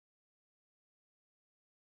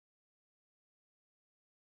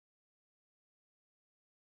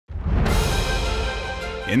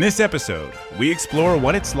In this episode, we explore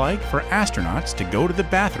what it's like for astronauts to go to the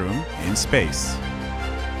bathroom in space.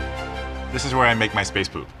 This is where I make my space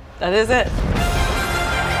poop. That is it.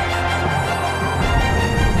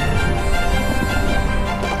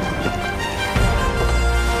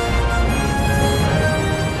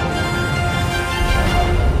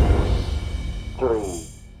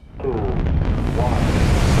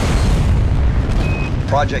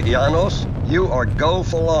 Project Ianos, you are go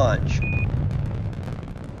for launch.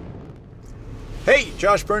 Hey,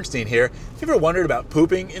 Josh Bernstein here. Have you ever wondered about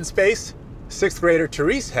pooping in space? Sixth grader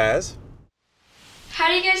THERESE has. How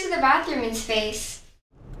do you go to the bathroom in space?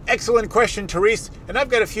 Excellent question, THERESE, and I've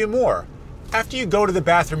got a few more. After you go to the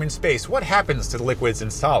bathroom in space, what happens to the liquids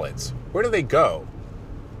and solids? Where do they go?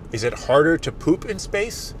 Is it harder to poop in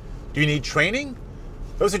space? Do you need training?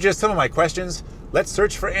 Those are just some of my questions. Let's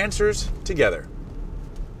search for answers together.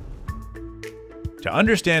 To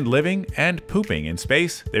understand living and pooping in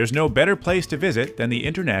space, there's no better place to visit than the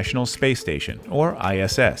International Space Station, or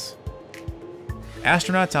ISS.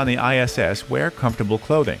 Astronauts on the ISS wear comfortable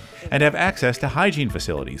clothing and have access to hygiene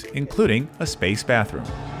facilities, including a space bathroom.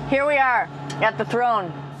 Here we are, at the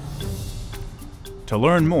throne. To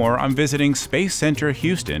learn more, I'm visiting Space Center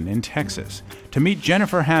Houston in Texas to meet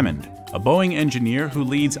Jennifer Hammond, a Boeing engineer who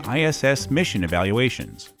leads ISS mission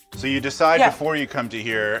evaluations. So you decide before you come to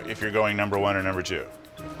here if you're going number 1 or number 2?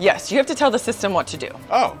 Yes, you have to tell the system what to do.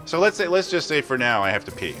 Oh, so let's just say for now I have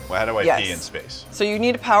to pee. Well, how do I pee in space? So you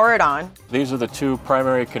need to power it on. These are the two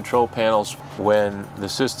primary control panels. When the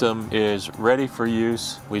system is ready for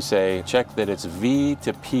use, we say check that it's V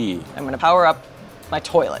to P. I'm going to power up my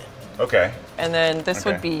toilet. Okay. And then this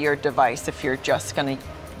would be your device if you're just going to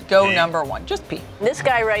go number 1. Just pee. This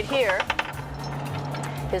guy right here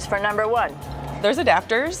is for number 1. There's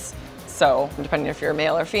adapters, so depending if you're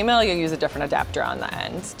male or female, you'll use a different adapter on the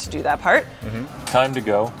end to do that part. Mm-hmm. Time to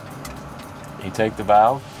go. You take the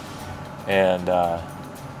valve, and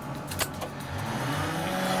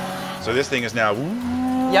so this thing is now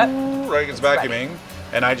right, it's vacuuming,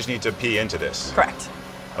 and I just need to pee into this. Correct.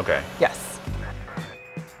 Okay. Yes.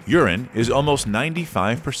 Urine is almost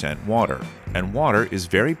 95% water, and water is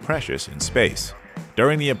very precious in space.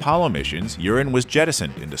 During the Apollo missions, urine was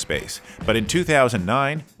jettisoned into space, but in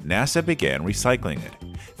 2009, NASA began recycling it.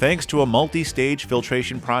 Thanks to a multi-stage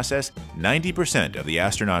filtration process, 90% of the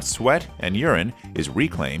astronauts' sweat and urine is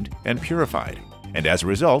reclaimed and purified, and as a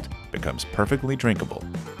result, becomes perfectly drinkable.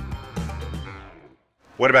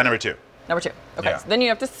 What about number 2? Number 2. Okay, so then you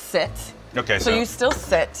have to sit. Okay, so you still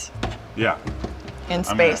sit in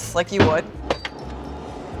space like you would.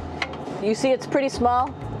 You see it's pretty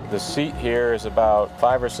small? the seat here is about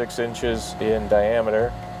 5 or 6 inches in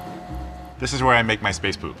diameter. This is where I make my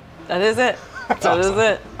space poop. That is it. That is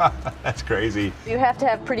it. That's crazy. You have to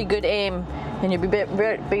have pretty good aim, and you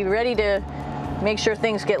be ready to make sure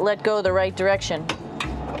things get let go the right direction.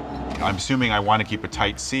 I'm assuming I want to keep a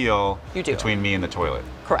tight seal between me and the toilet.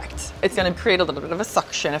 Correct. It's going to create a little bit of a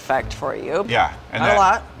suction effect for you. Yeah. And not a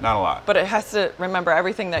lot. Not a lot. But it has to, remember,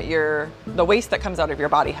 everything that the waste that comes out of your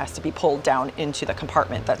body has to be pulled down into the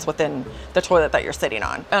compartment that's within the toilet that you're sitting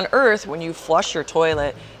on. On Earth, when you flush your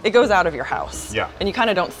toilet, it goes out of your house. Yeah. And you kind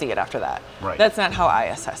of don't see it after that. Right. That's not how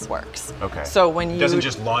ISS works. Okay. So when you... It doesn't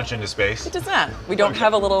just launch into space? It does not. We don't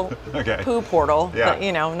have a little poo portal. Yeah. That,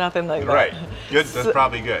 you know, nothing like that. Right. Good. That's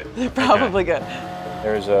probably good. Probably good.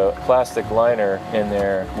 There's a plastic liner in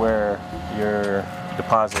there where your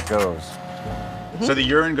deposit goes. Mm-hmm. So the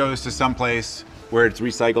urine goes to some place where it's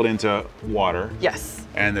recycled into water. Yes.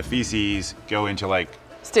 And the feces go into like...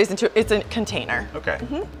 Stays into, it's a container. Okay.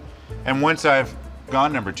 Mm-hmm. And once I've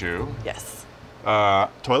gone number 2. Yes.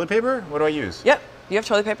 Toilet paper? What do I use? Yep. You have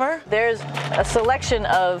toilet paper? There's a selection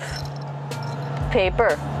of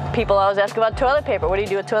paper. People always ask about toilet paper. What do you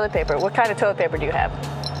do with toilet paper? What kind of toilet paper do you have?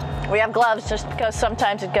 We have gloves just because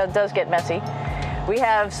sometimes it does get messy. We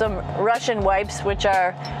have some Russian wipes, which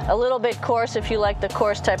are a little bit coarse if you like the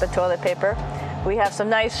coarse type of toilet paper. We have some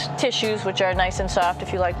nice tissues, which are nice and soft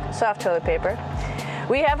if you like soft toilet paper.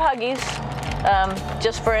 We have Huggies,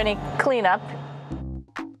 just for any cleanup.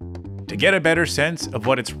 To get a better sense of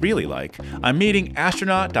what it's really like, I'm meeting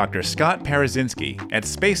astronaut Dr. Scott Parazynski at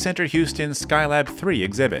Space Center Houston's Skylab 3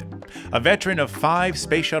 exhibit. A veteran of 5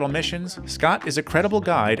 space shuttle missions, Scott is a credible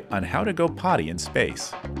guide on how to go potty in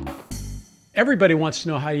space. Everybody wants to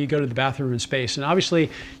know how you go to the bathroom in space, and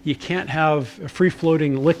obviously you can't have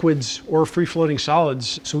free-floating liquids or free-floating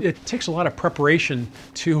solids, so it takes a lot of preparation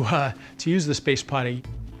to use the space potty.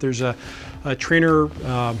 There's a trainer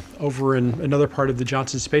over in another part of the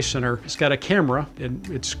Johnson Space Center. It's got a camera, and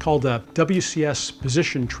it's called a WCS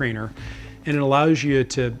position trainer. and it allows you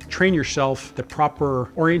to train yourself the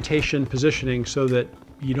proper orientation, positioning, so that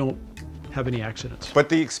you don't have any accidents. But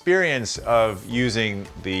the experience of using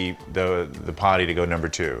the potty to go number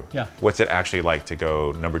 2, yeah. What's it actually like to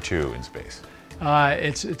go number 2 in space?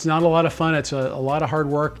 It's not a lot of fun. It's a lot of hard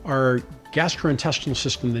work. Our gastrointestinal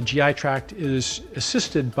system, the GI tract, is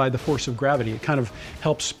assisted by the force of gravity. It kind of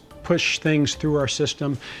helps push things through our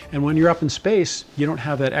system. And when you're up in space, you don't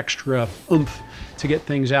have that extra oomph to get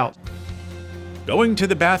things out. Going to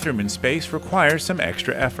the bathroom in space requires some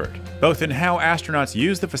extra effort, both in how astronauts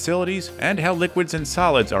use the facilities and how liquids and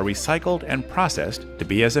solids are recycled and processed to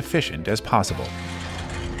be as efficient as possible.